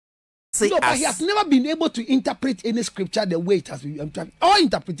say no, but he has never been able to interpret any scripture the way it has been. All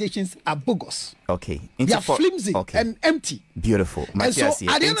interpretations are bogus. Okay. They are flimsy and empty. Beautiful. And so at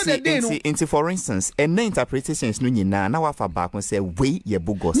the end of the day, for instance, and the interpretations no nyina na wa fa back and say we ye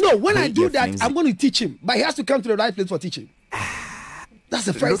bogus. No, when I do that, I'm going to teach him, but he has to come to the right place for teaching. That's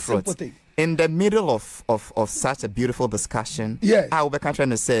the first simple thing. In the middle of such a beautiful discussion, yes, I will be trying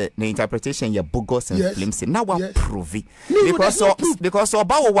to say the interpretation you bogus and flimsy. Now what prove it? Because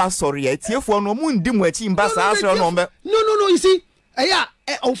about was sorry, it's here for no moon dim watching bass. No. You see, yeah,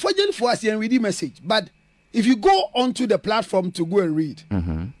 unfortunately for us, you read the message, but if you go onto the platform to go and read,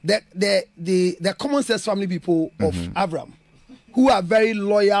 the common sense family people of Avraham, who are very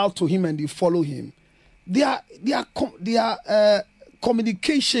loyal to him and they follow him, their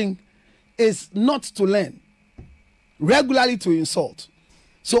communication is not to learn, regularly to insult.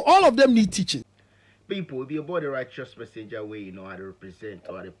 So all of them need teaching. People, be about the Rychuhss Messenger way, you know, how to represent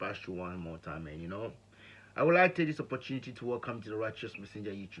or how to pass through one more time, and you know. I would like to take this opportunity to welcome to the Rychuhss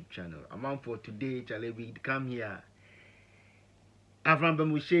Messenger YouTube channel. I'm on for today, Charlie, we come here. Avraham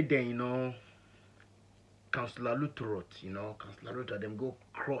Moshe then, you know, Councillor Lutterodt, you know, Councillor Lutterodt, them go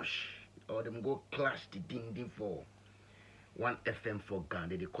crush or them go clash the ding for 1 FM for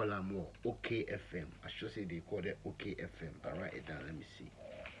Ghana. They call them more OK FM. I should say they call it OK FM. I'll write it down, let me see.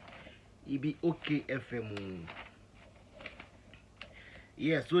 It be OK FM.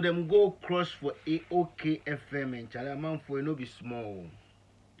 Yeah, so them go crush for a OK FM and Chalaman for no be small.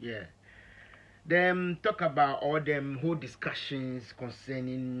 Yeah. Them talk about all them whole discussions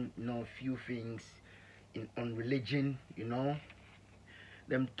concerning, you know, few things on religion, you know.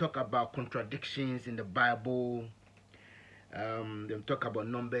 Them talk about contradictions in the Bible. Them talk about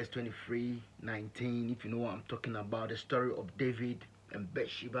Numbers 23:19. If you know what I'm talking about, the story of David and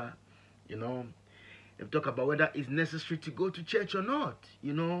Bathsheba, you know. They talk about whether it's necessary to go to church or not,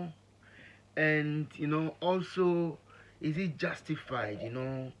 you know, and you know also is it justified, you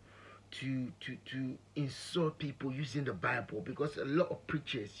know, to insult people using the Bible, because a lot of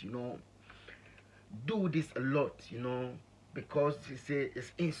preachers, you know, do this a lot, you know, because they say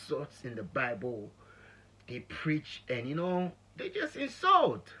it's insults in the Bible. They preach and you know they just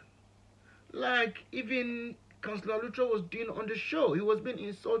insult, like even Councillor Lutterodt was doing on the show. He was being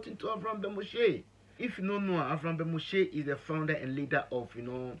insulting to Avraham Moshe. If you don't know, Avraham Moshe is the founder and leader of, you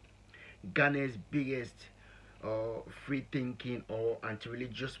know, Ghana's biggest free thinking or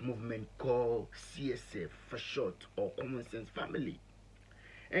anti-religious movement called CSF for short, or Common Sense Family.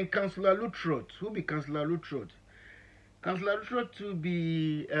 And Councillor Lutterodt, who be Councillor Lutterodt? Councillor Lutterodt to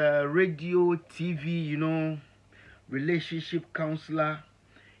be radio, TV, you know, relationship counselor.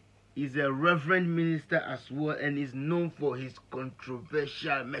 Is a reverend minister as well and is known for his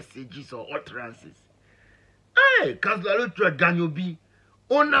controversial messages or utterances. Hey, Councillor Lutterodt Ganyobi,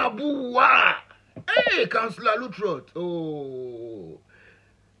 Onabuwa. Hey, Councillor Lutterodt. Oh,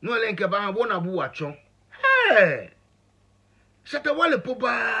 no lenke ba Onabuwa chon. Hey, Shatawale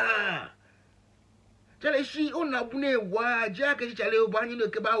poba. Chale shi Onabune wa jake shi chale obani no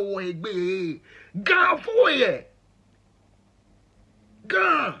keba wo egbe. Gan foye.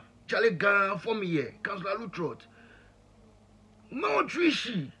 Gan. Chale gan for me here, Councillor Lutterodt. No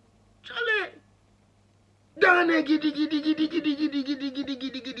Trishi. Chale. Dane gidi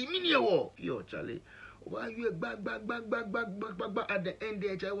mini wo. Yo chale. Why you back at the end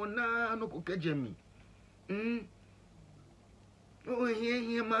there? Chale wana no kukeje mi. Oh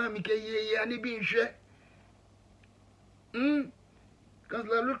here mami ke ye ani bi nhwe.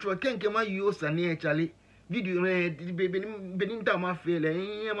 Councillor Lutterodt kenke ma yo sane chale. Video benin ta ma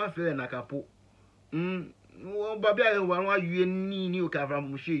fele na kapo wo babia wa yue ni o ka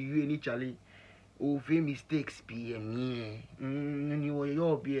Avraham Moshe yue ni chale o fe mistakes bi emi ni wo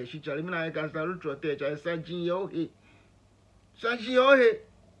yo bi shi chale mi na ka Councillor Lutterodt te chale sajin yo he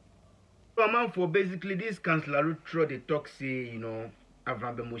man for basically this Councillor Lutterodt they talk say, you know,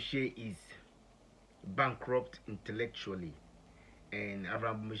 Avraham Moshe is bankrupt intellectually and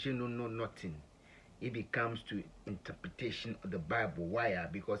Avraham Moshe no know nothing. If it comes to interpretation of the Bible. Why?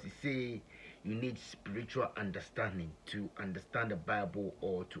 Because he say you need spiritual understanding to understand the Bible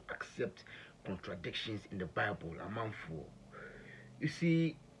or to accept contradictions in the Bible. You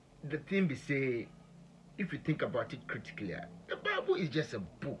see, the thing we say, if you think about it critically, the Bible is just a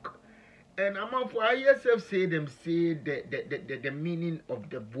book. And I yourself say the meaning of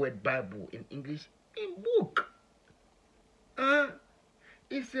the word Bible in English in book.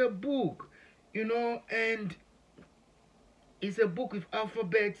 It's a book. You know, and it's a book with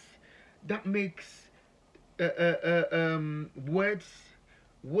alphabets that makes words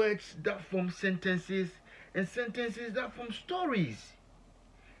that form sentences, and sentences that form stories.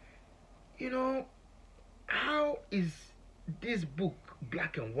 You know, how is this book,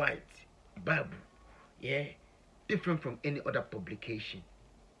 black and white Bible, yeah, different from any other publication?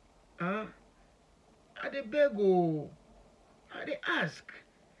 Huh? I dey beg o, I dey ask.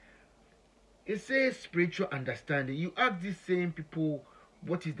 It says spiritual understanding. You ask these same people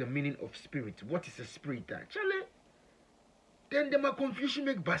what is the meaning of spirit, what is a spirit? Actually, then them a confusion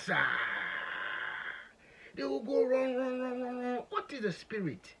make basa. They will go wrong. What is a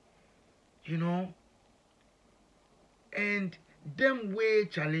spirit? You know? And them way,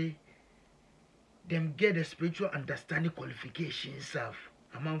 Charlie, them get the spiritual understanding qualifications of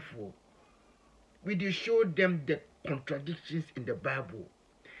among for. We do show them the contradictions in the Bible.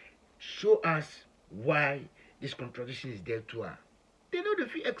 Show us why this contradiction is there to us. They know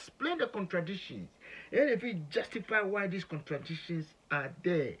if we explain the contradictions, and if we justify why these contradictions are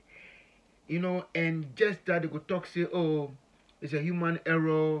there, you know, and just that they could talk, say, oh, it's a human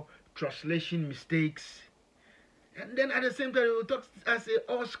error, translation mistakes. And then at the same time, they will talk and say,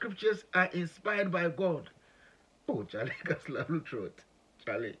 all scriptures are inspired by God. Oh, Charlie, Lutterodt.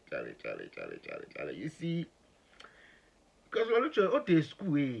 Charlie. You see, because Lutterodt, what is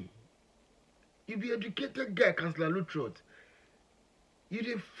school, eh? You be educated guy, Lutterodt. You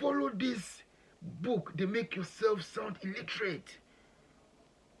dey follow this book, they make yourself sound illiterate.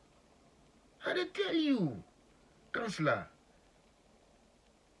 How they tell you, Counselor?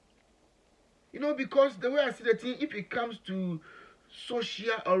 You know, because the way I see the thing, if it comes to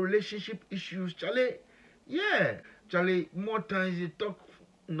social or relationship issues, Charlie, yeah, Charlie, more times you talk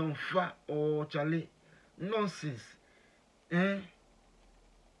non-fa or Charlie, nonsense.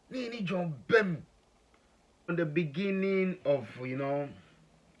 Need your bem. On the beginning of, you know,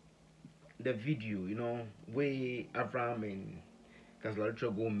 the video, you know, where Avraham and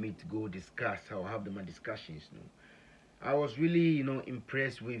Lutterodt go discuss, or have them discussions, you know. I was really, you know,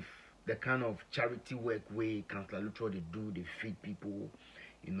 impressed with the kind of charity work where Lutterodt they do. They feed people,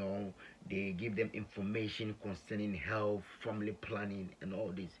 you know, they give them information concerning health, family planning, and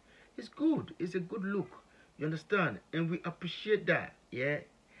all this. It's good. It's a good look. You understand? And we appreciate that, yeah.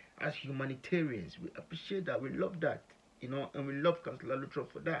 As humanitarians, we appreciate that. We love that, you know, and we love Lutterodt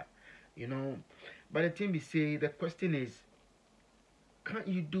for that, you know. But the thing we say, the question is, can't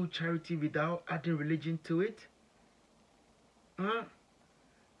you do charity without adding religion to it? Huh?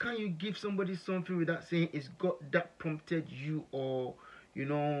 Can you give somebody something without saying it's God that prompted you, or you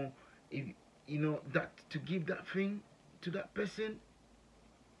know, if you know that to give that thing to that person?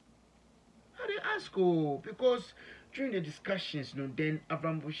 How they ask? Oh, because during the discussions, you know, then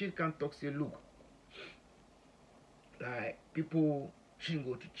Avraham can talk, say, look, like people shouldn't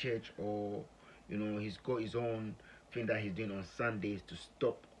go to church, or you know, he's got his own thing that he's doing on Sundays to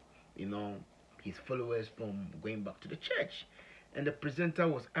stop, you know, his followers from going back to the church. And the presenter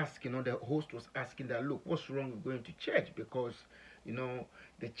was asking, or the host was asking that, look, what's wrong with going to church? Because, you know,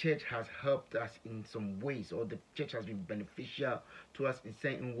 the church has helped us in some ways, or the church has been beneficial to us in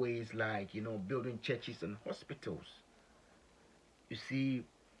certain ways, like, you know, building churches and hospitals. You see,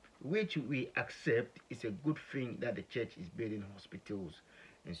 which we accept is a good thing that the church is building hospitals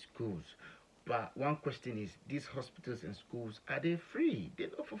and schools. But one question is, these hospitals and schools, are they free? They're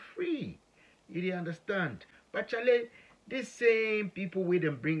not for free. You didn't understand. But Charlie, these same people where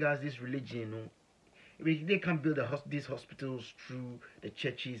them bring us this religion, you know, they can build these hospitals through the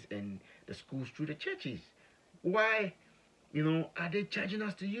churches and the schools through the churches. Why, you know, are they charging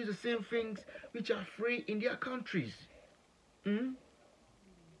us to use the same things which are free in their countries?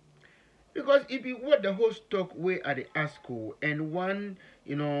 Because if you what the host talk way at the ASCO, and one,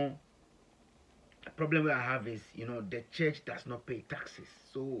 you know, problem I have is, you know, the church does not pay taxes.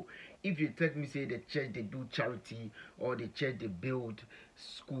 So if you take me say the church they do charity, or the church they build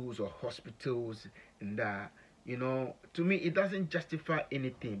schools or hospitals, and that, you know, to me it doesn't justify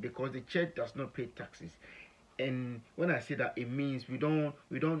anything, because the church does not pay taxes. And when I say that, it means we don't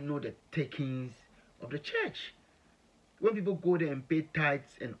know the takings of the church. When people go there and pay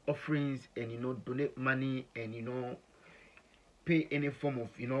tithes and offerings, and you know, donate money, and you know, pay any form of,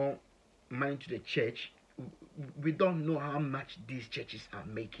 you know, money to the church, we don't know how much these churches are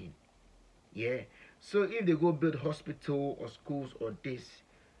making. Yeah. So if they go build hospital or schools or this,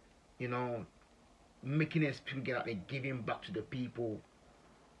 you know, making a figure out and giving back to the people,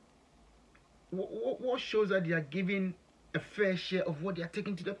 what shows that they are giving a fair share of what they are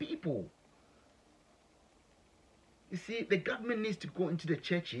taking to the people? You see, the government needs to go into the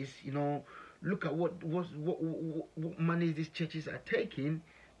churches, you know, look at what money these churches are taking,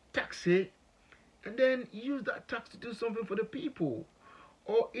 tax it, and then use that tax to do something for the people.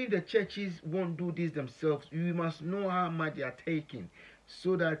 Or if the churches won't do this themselves, you must know how much they are taking,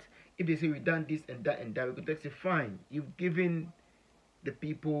 so that if they say we've done this and that and that, we could say, fine, you've given the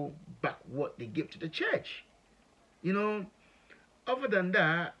people back what they give to the church. You know, other than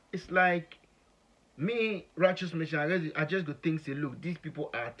that, it's like me, Rychuhss Messenger, I just go think, say, look, these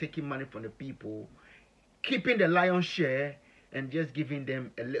people are taking money from the people, keeping the lion's share, and just giving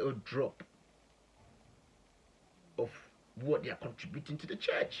them a little drop of what they are contributing to the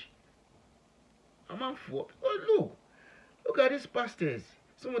church. I'm on for. Oh, look at these pastors.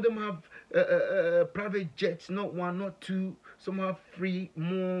 Some of them have private jets, not one, not two. Some have three,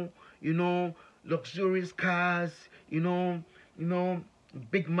 more, you know, luxurious cars, you know,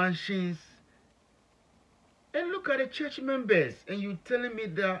 big mansions. And look at the church members, and you telling me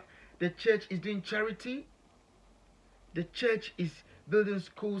that the church is doing charity? The church is building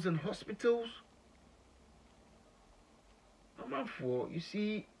schools and hospitals? I'm up for, you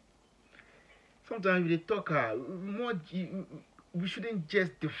see, sometimes they talk more, we shouldn't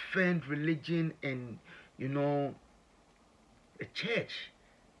just defend religion and, you know, the church.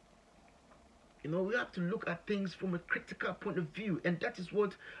 You know, we have to look at things from a critical point of view, and that is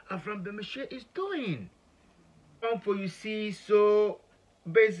what Avraham Moshe is doing. For you see, so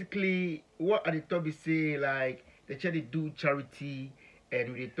basically what at the top is say, like the church they do charity,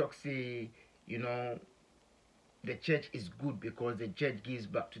 and we talk say, you know, the church is good because the church gives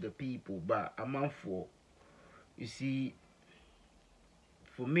back to the people. But I'm for, you see,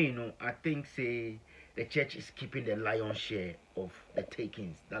 for me, you know, I think say the church is keeping the lion's share of the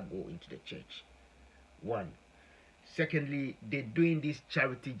takings that go into the church. One. Secondly, they're doing this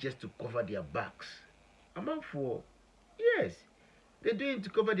charity just to cover their backs. I'm up for, yes, they're doing it to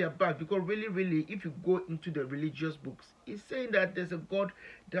cover their back, because really, if you go into the religious books, it's saying that there's a God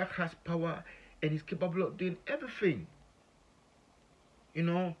that has power and is capable of doing everything. You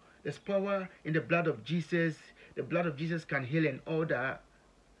know, there's power in the blood of Jesus. The blood of Jesus can heal and all that.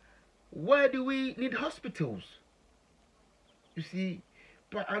 Why do we need hospitals? You see,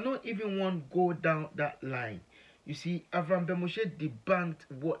 but I don't even want to go down that line. You see, Avraham Moshe debunked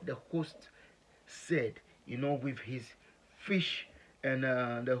what the host said, you know, with his fish and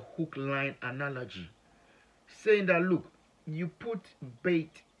the hook line analogy, saying that, look, you put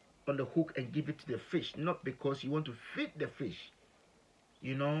bait on the hook and give it to the fish, not because you want to feed the fish,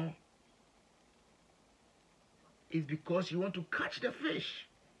 you know, it's because you want to catch the fish.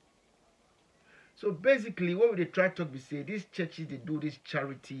 So basically what we try to say, these churches, they do this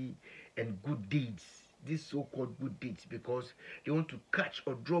charity and good deeds, these so-called good deeds, because they want to catch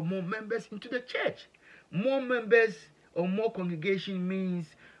or draw more members into the church. More members or more congregation means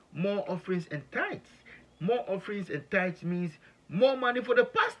more offerings and tithes. More offerings and tithes means more money for the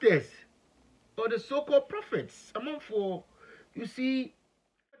pastors or the so-called prophets. Among for, you see,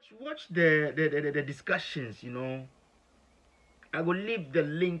 watch the discussions, you know. I will leave the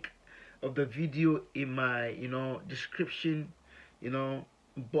link of the video in my, you know, description, you know,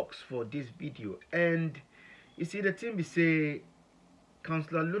 box for this video. And you see, the thing we say,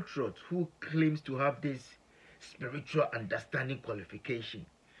 Counselor Lutterodt, who claims to have this spiritual understanding qualification,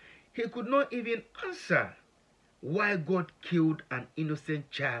 he could not even answer why God killed an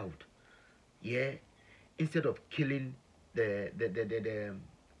innocent child, yeah, instead of killing the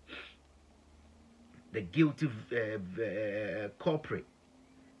guilty culprit,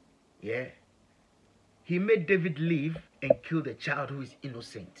 yeah. He made David live and kill the child who is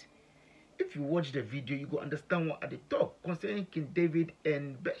innocent. If you watch the video, you go understand what they talk concerning King David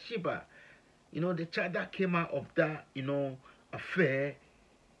and Bathsheba. You know, the child that came out of that, you know, affair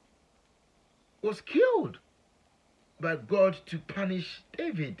was killed by God to punish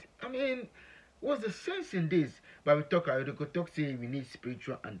David. I mean, what's the sense in this? But we talk, say we need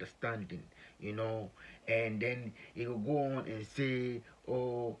spiritual understanding, you know, and then he will go on and say,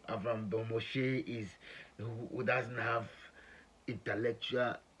 oh, Avraham Moshe is who doesn't have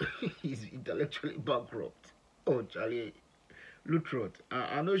intellectual, he's intellectually bankrupt. Oh, Charlie, Lutterodt,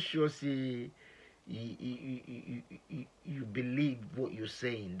 I'm not sure, see, you believe what you're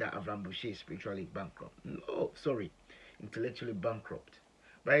saying, that Avraham Moshe is spiritually bankrupt. No, sorry, intellectually bankrupt.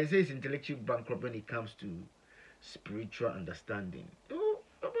 But it says intellectually bankrupt when it comes to spiritual understanding. Oh,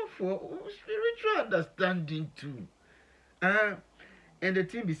 spiritual understanding too. And the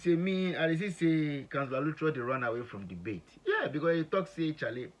thing be say, me, and they say, Councillor Lutterodt, they run away from debate. Yeah, because he talks, say,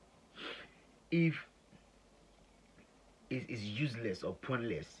 Charlie, if it's useless or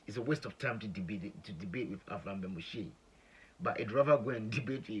pointless, it's a waste of time to debate with Avraham Moshe. But I'd rather go and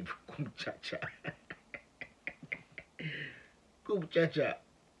debate with Kumchacha. Kumchacha,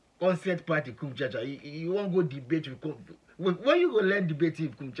 concert party Kumchacha. You won't go debate with when you go learn debate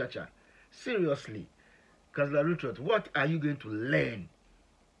with Kumchacha? Seriously, Councillor Lutterodt, what are you going to learn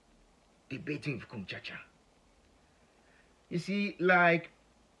debating with Kumchacha. You see, like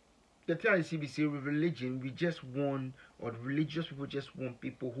the thing I see, we say with religion, we just want, or religious people just want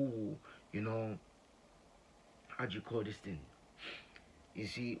people who will, you know, how do you call this thing? You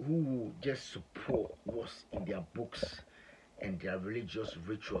see, who will just support what's in their books and their religious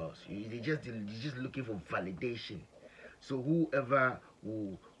rituals. They're just looking for validation. So whoever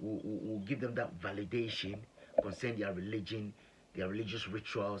will give them that validation concerning their religion, their religious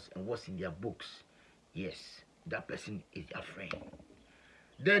rituals, and what's in their books, yes, that person is your friend.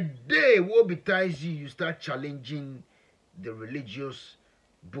 The day will betides you, you start challenging the religious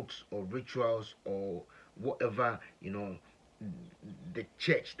books or rituals or whatever, you know, the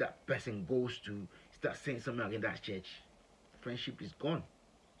church that person goes to, start saying something against that church, friendship is gone.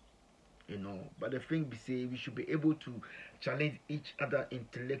 You know, but the thing we say, we should be able to challenge each other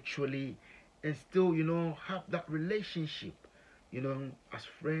intellectually and still, you know, have that relationship, you know, as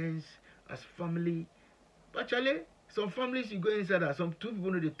friends, as family. But Charlie, some families you go inside that some two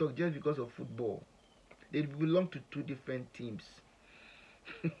people know they talk just because of football. They belong to two different teams.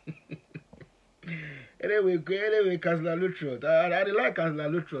 Anyway, Councillor Lutterodt. I like Councillor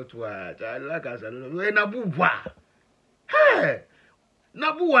Lutterodt. What? I like Councillor Lutterodt. Hey, Nabuwa. Hey,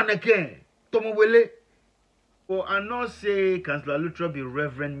 Nabuwa neke. Tomowele. Oh, I not say Councillor Lutterodt be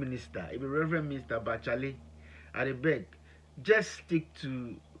Reverend Minister. He be Reverend Minister, but Charlie, I beg, just stick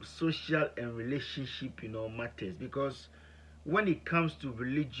to social and relationship, you know, matters. Because when it comes to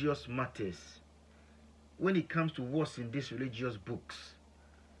religious matters, when it comes to what's in these religious books,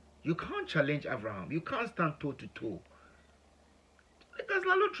 you can't challenge Avraham. You can't stand toe to toe.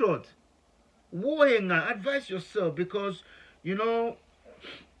 Councillor Lutterodt, advise yourself, because you know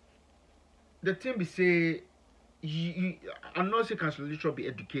the thing we say. I'm not saying Councillor Lutterodt be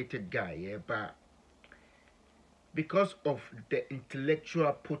educated guy, yeah, but because of the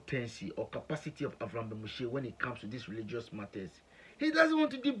intellectual potency or capacity of Avraham Moshe when it comes to these religious matters, he doesn't want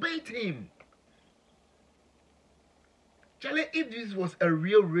to debate him. Charlie, if this was a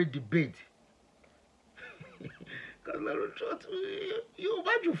real debate, Councillor Lutterodt, you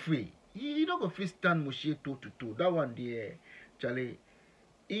bad you free. You don't go to stand Moshe toe to toe. That one there, Charlie,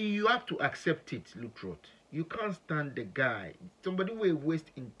 you have to accept it, Lutterodt. You can't stand the guy. Somebody will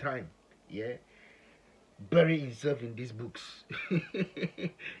waste in time, yeah, bury himself in these books.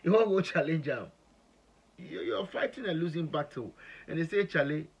 You won't go challenge him. You're fighting a losing battle. And they say,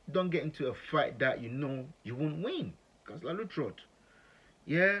 Charlie, don't get into a fight that you know you won't win. Councillor Lutterodt,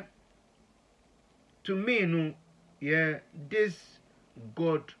 yeah, to me, you know, yeah, this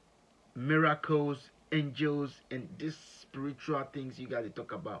God, miracles, angels, and these spiritual things you guys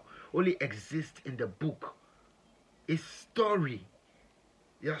talk about only exist in the book. It's story.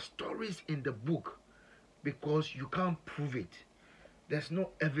 There are stories in the book because you can't prove it. There's no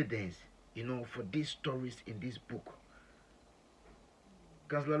evidence, you know, for these stories in this book.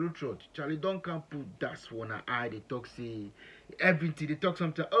 Councillor Lutterodt, Charlie, don't come put that one eye. They talk, say everything. They talk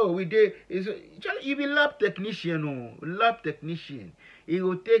sometimes. Oh, we did. Charlie, you be lab technician, oh, lab technician. He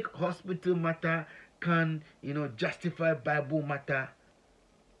will take hospital matter, can, you know, justify Bible matter.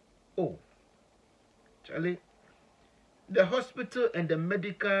 Oh, Charlie, the hospital and the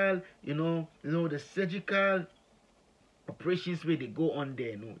medical, you know, the surgical operations where they go on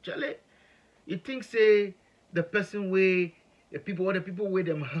there, no, Charlie, you think say the person where the people where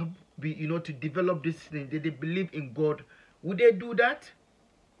them help be, you know, to develop this thing, they believe in God, would they do that?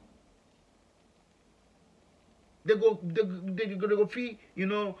 They go fee, you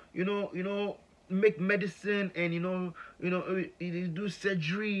know, make medicine and you know, do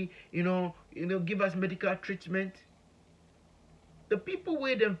surgery, you know, give us medical treatment. The people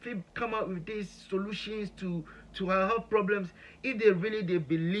where them come out with these solutions to our health problems, if they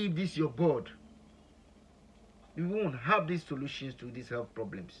believe this your God, we won't have these solutions to these health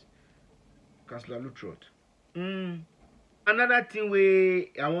problems. Councillor Lutterodt. Another thing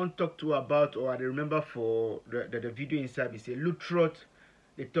I want to talk to about, or I remember for the video inside, we say Lutterodt,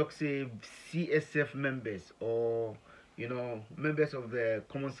 they talk say CSF members or, you know, members of the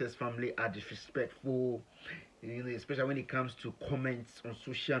Common Sense family are disrespectful, you know, especially when it comes to comments on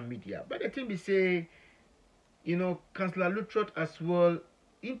social media. But the thing we say, you know, Councillor Lutterodt as well,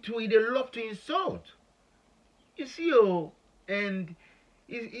 into it, they love to insult. You see, oh, and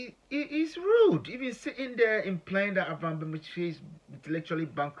it's rude. Even sitting there implying that Avraham Moshe is intellectually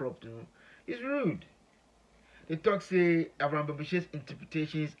bankrupt, you know, it's rude. They talk say Avraham Moshe's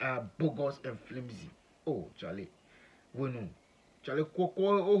interpretations are bogus and flimsy. Oh, Charlie, we know. Charlie,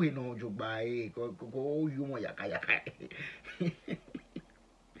 oh, he know you buy, oh, you want yaka.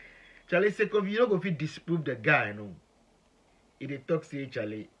 Charlie, say, you don't go to disprove the guy, no. it talks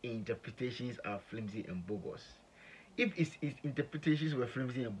actually interpretations are flimsy and bogus. If its interpretations were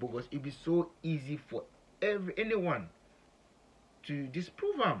flimsy and bogus, it'd be so easy for anyone to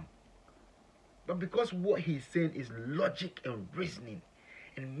disprove them. But because what he's saying is logic and reasoning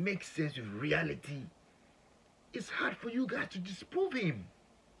and makes sense with reality, it's hard for you guys to disprove him.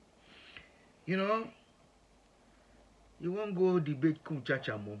 You know, you won't go debate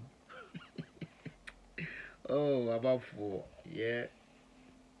Kumchacha mom. Oh, about 4, yeah.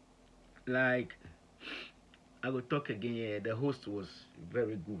 Like, I will talk again. Yeah, the host was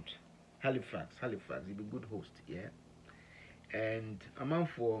very good. Halifax, he's a good host. Yeah, and amount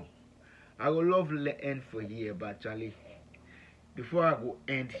for. I will love the end for here, but Charlie, before I go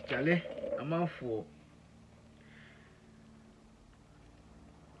end, Charlie, amount for.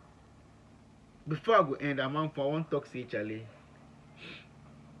 Before I go end, amount for one talk say Charlie.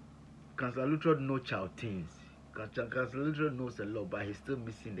 Councillor Lutterodt knows child things. Councillor Lutterodt knows a lot, but he's still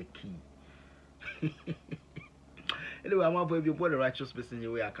missing the key. Anyway, I'm out for if you bought the Rychuhss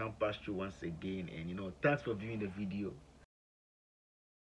Messenger way, I can pass through once again. And thanks for viewing the video.